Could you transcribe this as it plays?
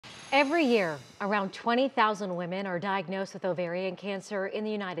Every year, around 20,000 women are diagnosed with ovarian cancer in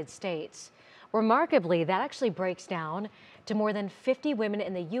the United States. Remarkably, that actually breaks down to more than 50 women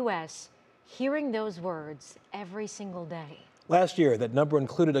in the U.S. hearing those words every single day. Last year, that number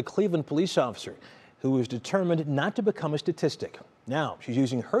included a Cleveland police officer who was determined not to become a statistic. Now, she's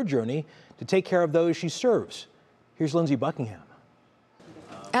using her journey to take care of those she serves. Here's Lindsay Buckingham.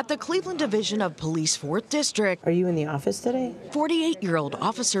 At the Cleveland Division of Police 4th District, Are you in the office today? 48-year-old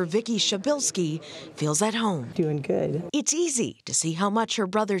Officer Vickie Przybylski feels at home. Doing good. It's easy to see how much her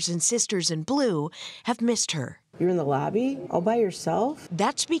brothers and sisters in blue have missed her. You're in the lobby all by yourself?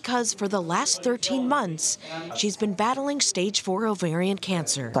 That's because for the last 13 months, she's been battling stage 4 ovarian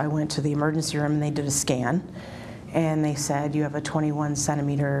cancer. So I went to the emergency room and they did a scan, and they said you have a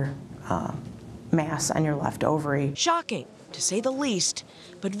 21-centimeter mass on your left ovary. Shocking, to say the least,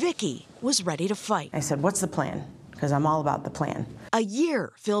 but Vickie was ready to fight. I said, what's the plan? Because I'm all about the plan. A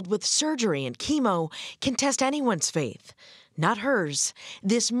year filled with surgery and chemo can test anyone's faith. Not hers.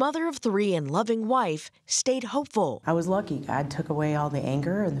 This mother of 3 and loving wife stayed hopeful. I was lucky. God took away all the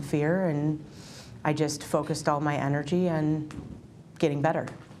anger and the fear, and I just focused all my energy on getting better.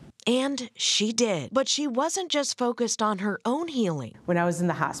 And she did. But she wasn't just focused on her own healing. When I was in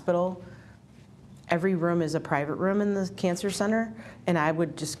the hospital, every room is a private room in the cancer center, and I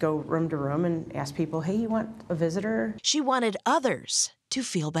would just go room to room and ask people, hey, you want a visitor? She wanted others to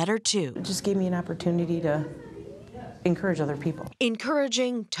feel better too. It just gave me an opportunity to encourage other people.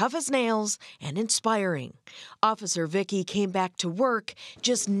 Encouraging, tough as nails, and inspiring. Officer Vickie came back to work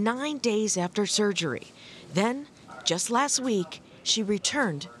just 9 days after surgery. Then, just last week, she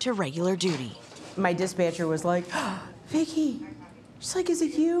returned to regular duty. My dispatcher was like, oh, Vickie. She's like, is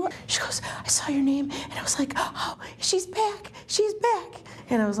it you? She goes, I saw your name, and I was like, oh, she's back, she's back.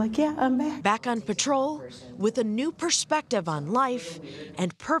 And I was like, yeah, I'm back. Back on patrol with a new perspective on life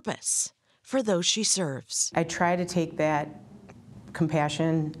and purpose for those she serves. I try to take that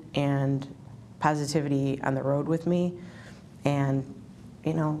compassion and positivity on the road with me. And,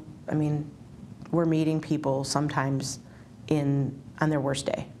 you know, I mean, we're meeting people sometimes on their worst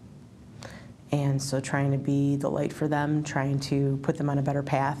day. And so trying to be the light for them, trying to put them on a better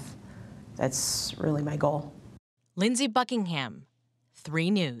path, that's really my goal. Lindsay Buckingham,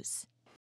 3 News.